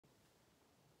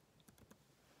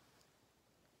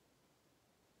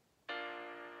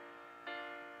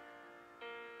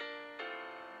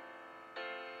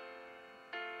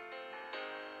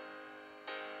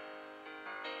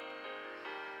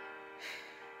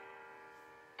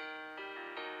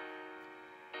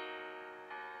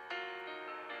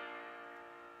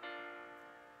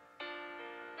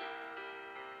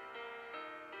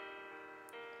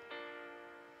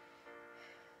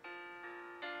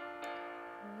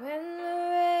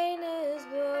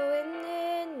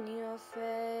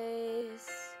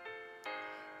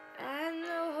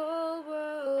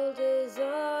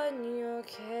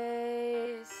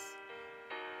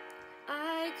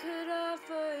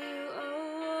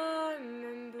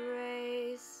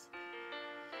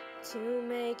to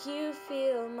make you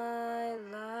feel my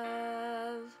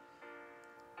love.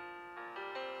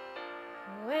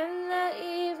 When the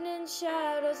evening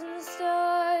shadows and the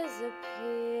stars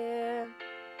appear,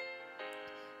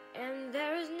 and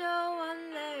there is no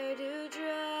one there to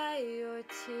dry your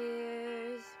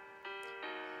tears,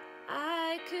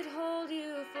 I could hold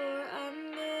you for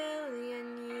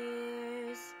 1,000,000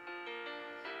 years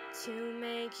to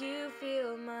make you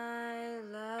feel my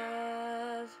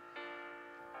love.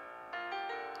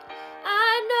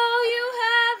 I know you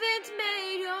haven't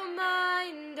made your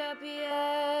mind up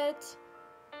yet,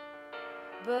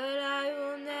 but I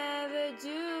will never do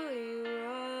you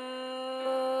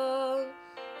wrong.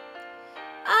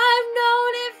 I've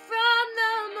known it from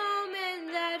the moment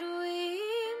that we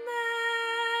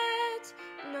met.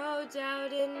 No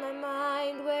doubt in my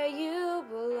mind where you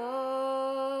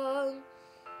belong.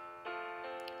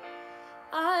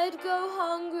 I'd go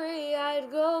hungry, I'd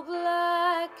go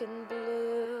black and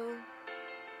blue,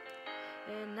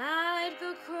 and I'd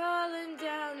go crawling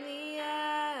down the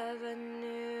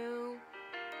avenue.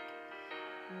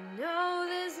 No,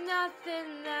 there's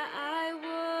nothing that I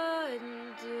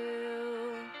wouldn't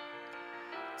do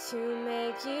to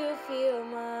make you feel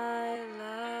my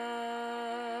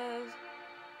love.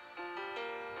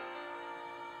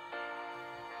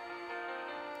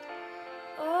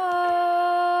 Oh,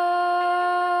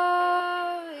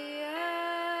 yeah.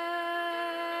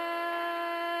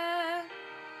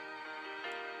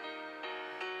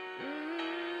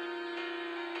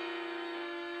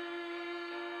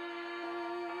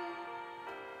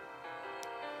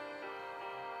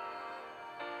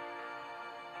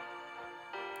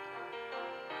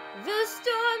 The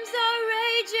storms are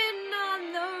raging on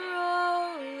the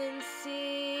rolling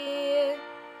sea,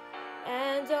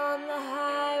 and on the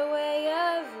highway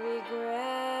of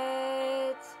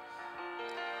regret.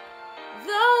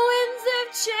 The winds of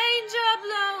change are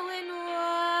blowing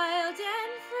wild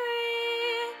and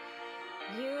free.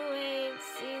 You ain't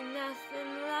seen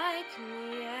nothing like me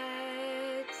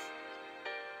yet.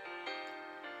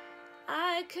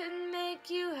 I could make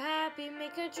you happy,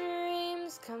 make your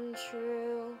dreams come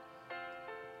true.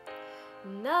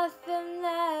 Nothing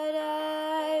that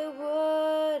I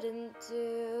wouldn't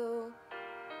do.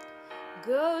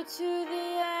 Go to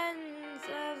the ends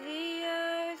of the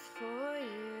earth for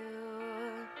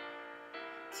you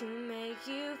to make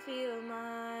you feel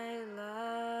my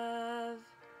love.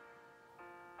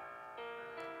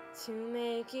 To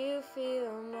make you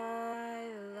feel my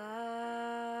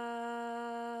love.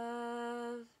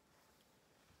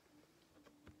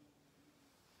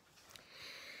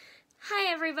 Hi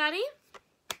everybody.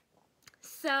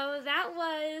 So that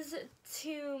was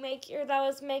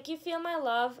Make You Feel My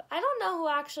Love. I don't know who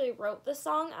actually wrote the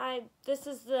song. This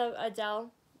is the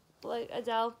Adele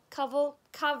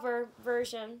cover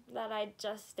version that I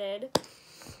just did.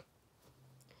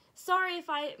 Sorry,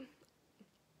 I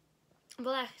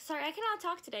cannot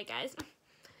talk today, guys.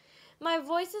 My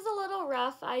voice is a little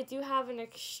rough. I do have an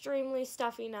extremely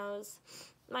stuffy nose.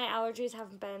 My allergies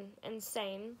have been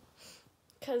insane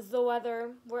because the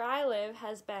weather where I live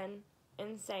has been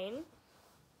insane.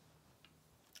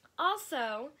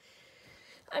 Also,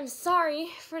 I'm sorry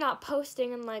for not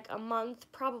posting in like a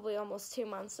month, probably almost 2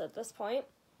 months at this point.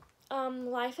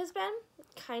 Life has been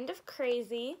kind of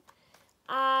crazy.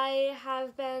 I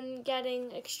have been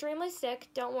getting extremely sick.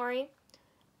 Don't worry,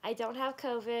 I don't have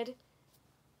COVID.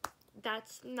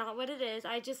 That's not what it is.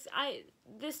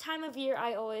 This time of year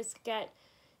I always get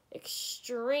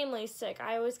extremely sick.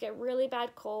 I always get really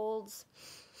bad colds,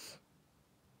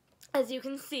 as you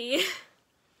can see.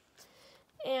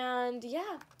 And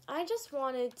yeah, I just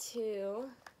wanted to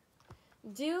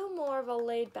do more of a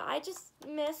laid back. I just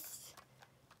missed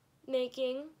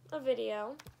making a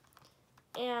video,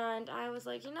 and I was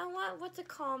like, you know what? What's a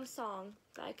calm song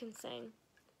that I can sing?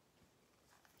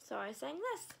 So I sang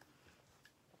this.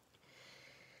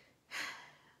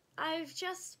 I've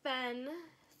just been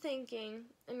thinking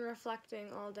and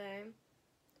reflecting all day.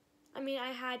 I mean,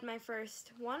 I had my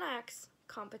first 1X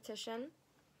competition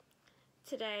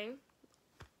today.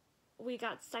 We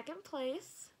got second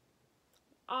place.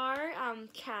 Our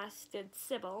cast did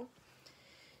Sybil.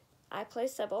 I play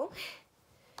Sybil.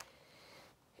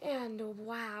 And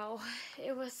wow,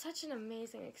 it was such an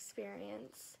amazing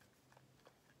experience.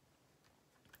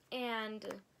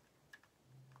 And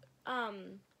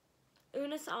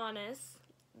Unus Annus,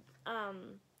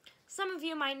 some of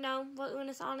you might know what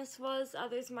Unus Annus was,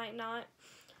 others might not.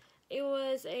 It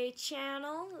was a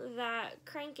channel that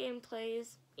Crank Game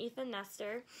Plays, Ethan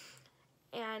Nestor,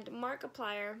 and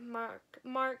Markiplier,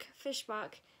 Mark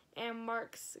Fishbach, and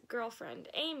Mark's girlfriend,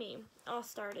 Amy, all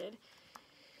started.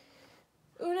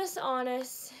 Unus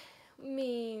Annus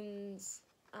means,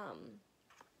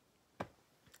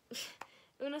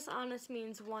 Unus Annus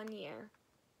means 1 year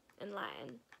in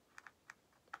Latin.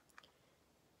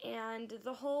 And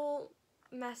the whole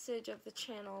message of the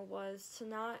channel was to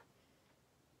not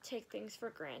take things for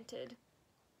granted.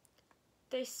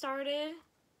 They started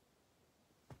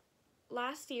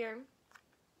last year,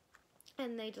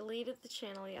 and they deleted the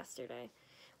channel yesterday,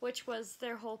 which was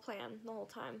their whole plan the whole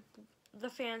time. The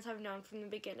fans have known from the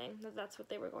beginning that that's what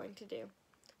they were going to do.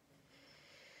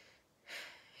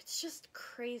 It's just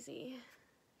crazy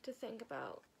to think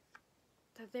about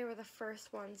that they were the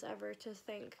first ones ever to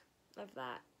think of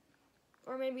that.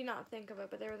 Or maybe not think of it,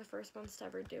 but they were the first ones to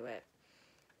ever do it.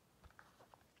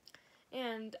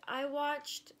 And I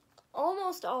watched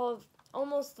almost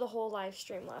the whole live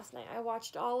stream last night. I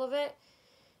watched all of it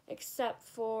except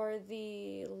for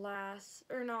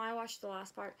I watched the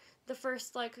last part. The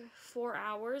first 4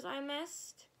 hours I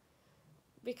missed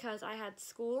because I had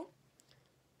school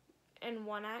and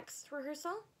 1 act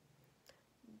rehearsal.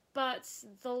 But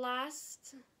the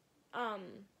last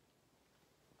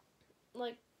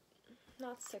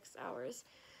not 6 hours.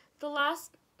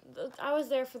 I was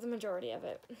there for the majority of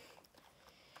it.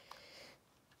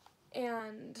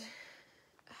 And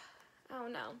I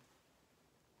don't know.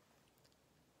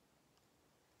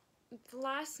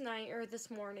 Last night, or this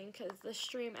morning, because the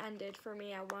stream ended for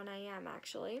me at 1 a.m.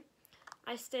 actually,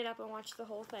 I stayed up and watched the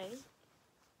whole thing.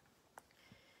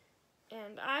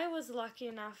 And I was lucky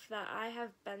enough that I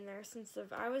have been there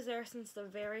I was there since the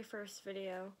very first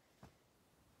video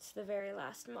to the very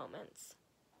last moments.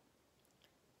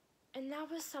 And that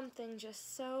was something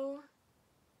just so,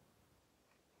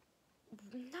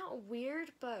 not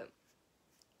weird, but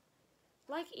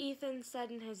like Ethan said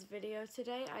in his video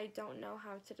today, I don't know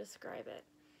how to describe it.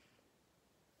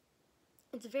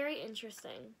 It's a very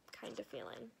interesting kind of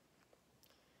feeling.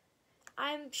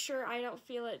 I'm sure I don't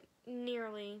feel it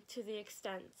nearly to the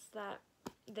extent that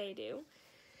they do.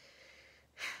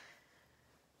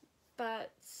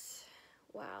 But,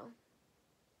 wow.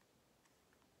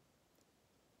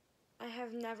 I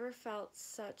have never felt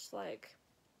such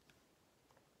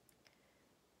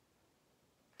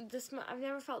I've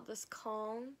never felt this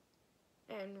calm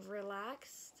and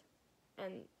relaxed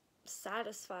and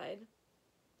satisfied,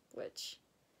 which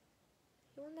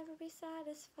you will never be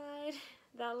satisfied.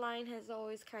 That line has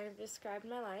always kind of described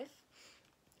my life.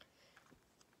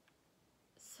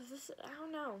 So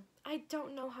I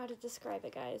don't know how to describe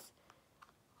it, guys.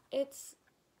 It's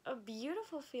a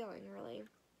beautiful feeling, really.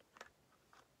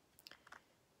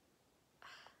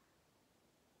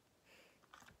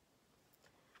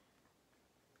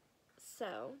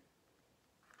 So,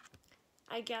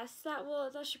 I guess that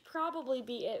should probably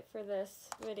be it for this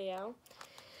video.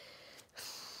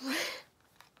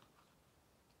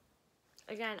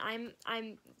 Again,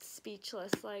 I'm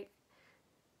speechless, I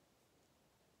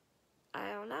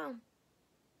don't know.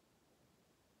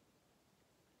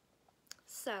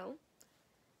 So,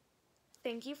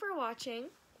 thank you for watching.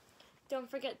 Don't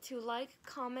forget to like,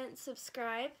 comment,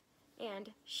 subscribe,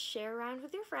 and share around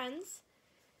with your friends.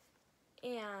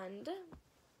 And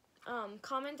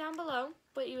comment down below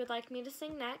what you would like me to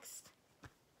sing next.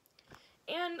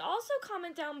 And also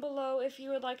comment down below if you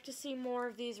would like to see more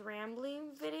of these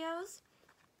rambling videos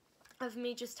of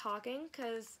me just talking,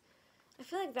 because I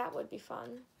feel like that would be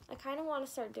fun. I kind of want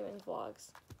to start doing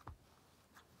vlogs.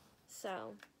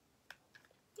 So,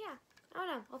 yeah, I don't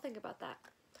know. I'll think about that.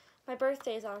 My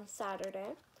birthday's on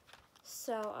Saturday,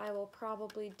 so I will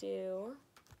probably do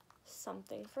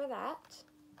something for that.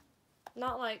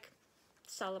 Not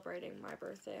celebrating my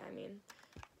birthday, I mean,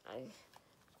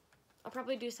 I'll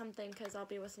probably do something because I'll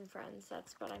be with some friends.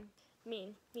 That's what I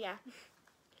mean, yeah.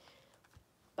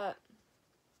 But,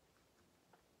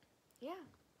 yeah.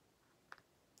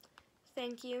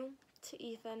 Thank you to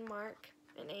Ethan, Mark,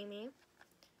 and Amy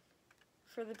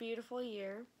for the beautiful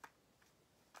year.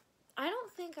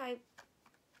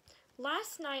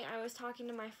 Last night I was talking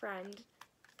to my friend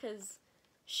because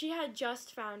she had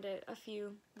just found it a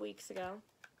few weeks ago.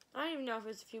 I don't even know if it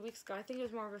was a few weeks ago. I think it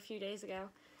was more of a few days ago.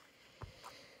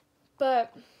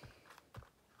 But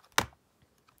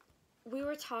we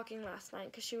were talking last night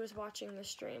because she was watching the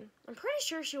stream. I'm pretty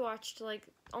sure she watched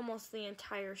almost the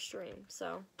entire stream.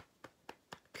 So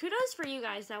kudos for you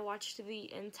guys that watched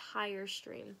the entire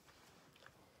stream.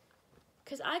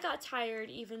 Because I got tired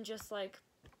even just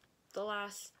the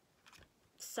last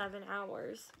 7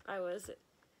 hours. I was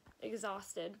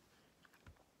exhausted.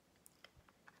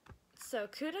 So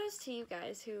kudos to you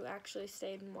guys who actually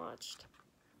stayed and watched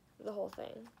the whole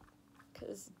thing.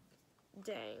 Because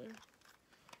dang.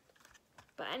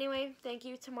 But anyway, thank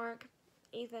you to Mark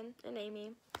Ethan and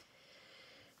Amy,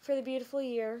 for the beautiful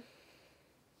year.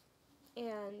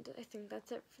 And I think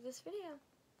that's it for this video.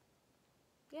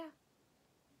 Yeah.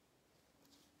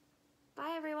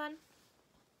 Bye, everyone.